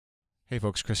Hey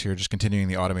folks, Chris here, just continuing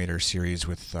the Automator series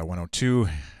with 102,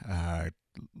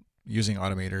 using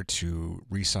Automator to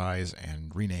resize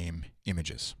and rename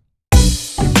images.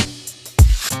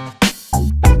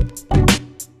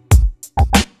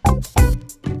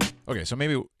 Okay, so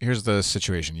maybe here's the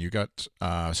situation. You got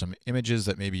some images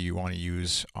that maybe you want to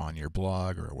use on your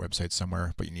blog or a website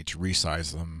somewhere, but you need to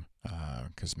resize them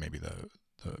because maybe the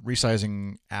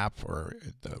resizing app or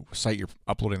the site you're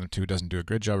uploading them to doesn't do a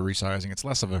good job of resizing. It's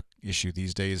less of an issue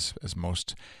these days, as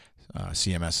most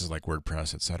CMSs like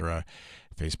WordPress, etc.,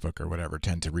 Facebook or whatever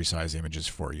tend to resize images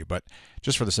for you. But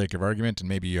just for the sake of argument, and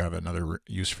maybe you have another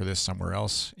use for this somewhere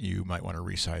else, you might want to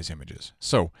resize images.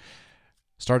 So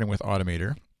starting with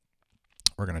Automator,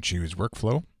 we're going to choose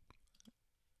Workflow,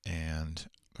 and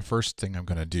the first thing I'm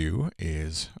going to do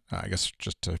is, I guess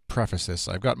just to preface this,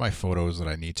 I've got my photos that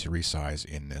I need to resize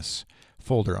in this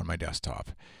folder on my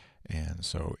desktop. And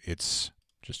so it's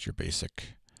just your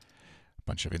basic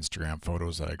bunch of Instagram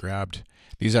photos that I grabbed.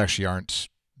 These actually aren't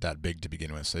that big to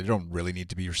begin with, so they don't really need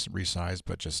to be resized,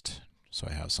 but just so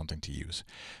I have something to use.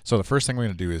 So the first thing we're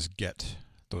going to do is get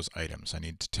those items. I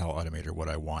need to tell Automator what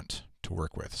I want to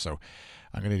work with. So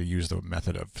I'm going to use the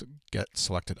method of get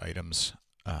selected items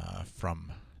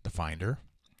from the Finder.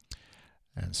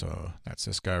 And so that's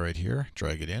this guy right here.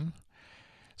 Drag it in.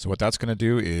 So what that's going to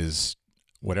do is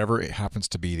whatever it happens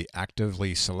to be the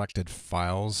actively selected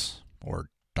files or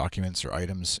documents or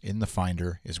items in the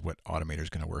Finder is what Automator is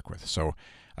going to work with. So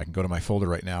I can go to my folder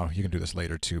right now. You can do this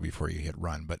later too before you hit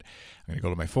run, but I'm going to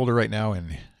go to my folder right now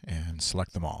and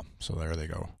select them all. So there they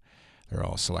go. They're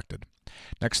all selected.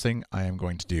 Next thing I am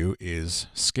going to do is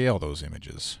scale those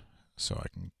images. So I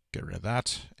can get rid of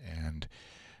that and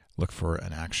look for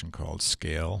an action called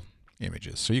Scale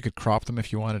Images. So you could crop them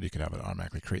if you wanted. You could have it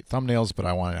automatically create thumbnails, but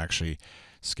I want to actually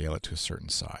scale it to a certain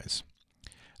size.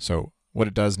 So what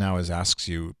it does now is asks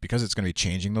you, because it's going to be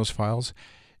changing those files,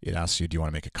 it asks you, do you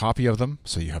want to make a copy of them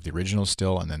so you have the original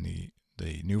still and then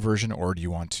the new version, or do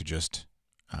you want to just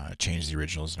change the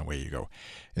originals and away you go?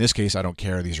 In this case, I don't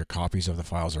care. These are copies of the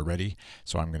files already,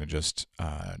 so I'm going to just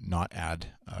not add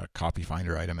a copy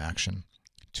finder item action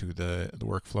to the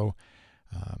workflow.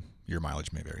 Your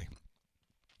mileage may vary.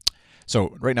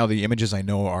 So right now the images I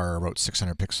know are about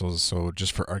 600 pixels, so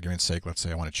just for argument's sake, let's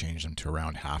say I want to change them to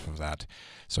around half of that.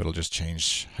 So it'll just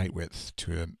change height width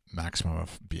to a maximum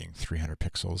of being 300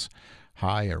 pixels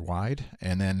high or wide.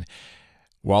 And then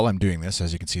while I'm doing this,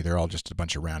 as you can see, they're all just a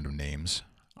bunch of random names.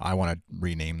 I want to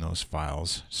rename those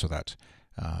files so that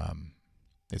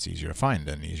it's easier to find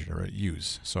and easier to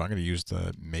use. So I'm going to use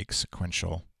the make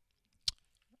sequential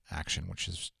action, which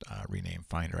is rename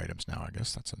Finder items now. I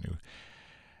guess that's a new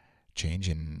change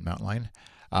in Mountain Lion.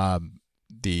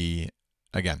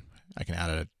 Again, I can add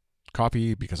a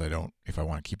copy because I don't, if I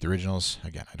want to keep the originals,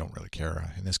 again, I don't really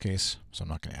care in this case, so I'm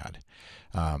not going to add.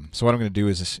 So what I'm going to do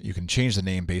is this, you can change the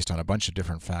name based on a bunch of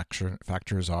different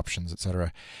factors, options,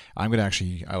 etc. I'm going to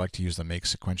actually, I like to use the make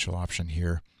sequential option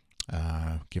here.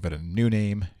 Give it a new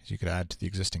name. You could add to the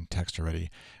existing text already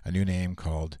a new name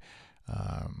called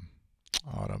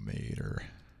Automator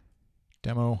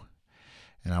Demo.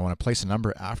 And I want to place a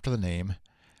number after the name,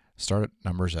 start at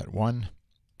numbers at 1,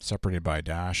 separated by a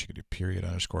dash. You could do period,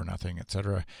 underscore, nothing,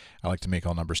 etc. I like to make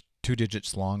all numbers 2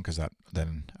 digits long because that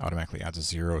then automatically adds a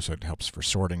 0, so it helps for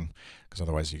sorting, because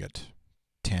otherwise you get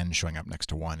 10 showing up next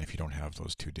to 1 if you don't have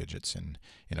those 2 digits in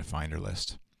a Finder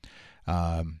list.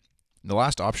 The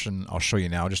last option I'll show you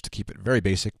now, just to keep it very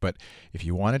basic, but if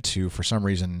you wanted to, for some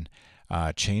reason,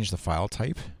 change the file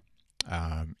type,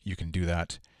 you can do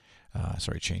that.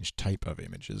 Change type of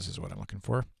images is what I'm looking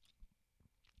for.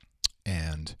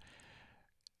 And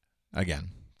again,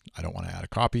 I don't want to add a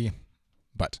copy,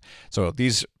 but so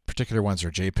these particular ones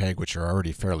are JPEG, which are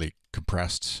already fairly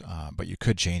compressed, but you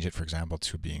could change it, for example,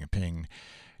 to being a PNG,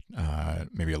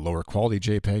 maybe a lower quality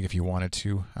JPEG if you wanted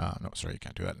to. No, sorry, you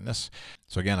can't do that in this.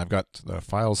 So again, I've got the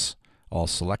files all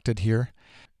selected here.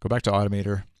 Go back to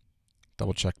Automator,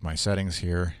 double check my settings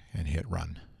here, and hit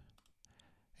run.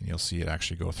 And you'll see it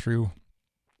actually go through,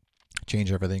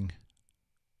 change everything.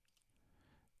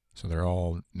 So they're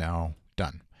all now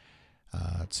done.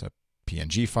 It's a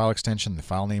PNG file extension. The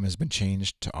file name has been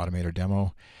changed to Automator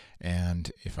Demo.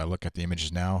 And if I look at the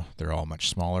images now, they're all much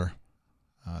smaller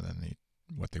than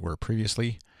what they were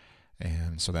previously.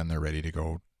 And so then they're ready to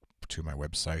go to my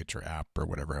website or app or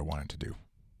whatever I wanted to do.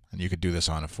 And you could do this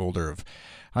on a folder of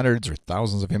hundreds or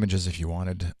thousands of images if you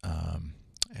wanted,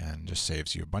 and just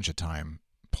saves you a bunch of time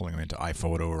pulling them into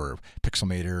iPhoto or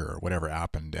Pixelmator or whatever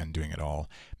app and doing it all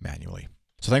manually.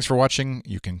 So thanks for watching.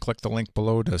 You can click the link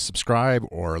below to subscribe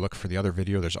or look for the other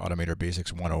video. There's Automator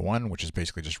Basics 101, which is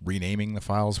basically just renaming the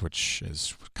files, which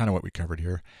is kind of what we covered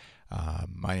here.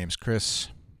 My name's Chris.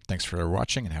 Thanks for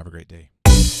watching and have a great day.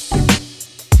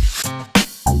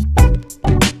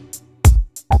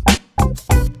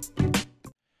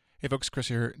 Hey folks, Chris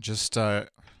here.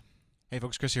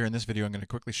 Chris here. In this video, I'm going to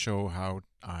quickly show how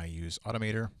I use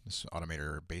Automator. This is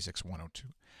Automator Basics 102.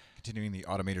 Continuing the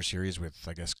Automator series with,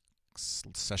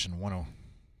 session 10.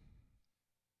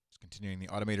 Continuing the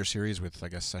Automator series with,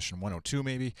 session 102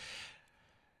 maybe.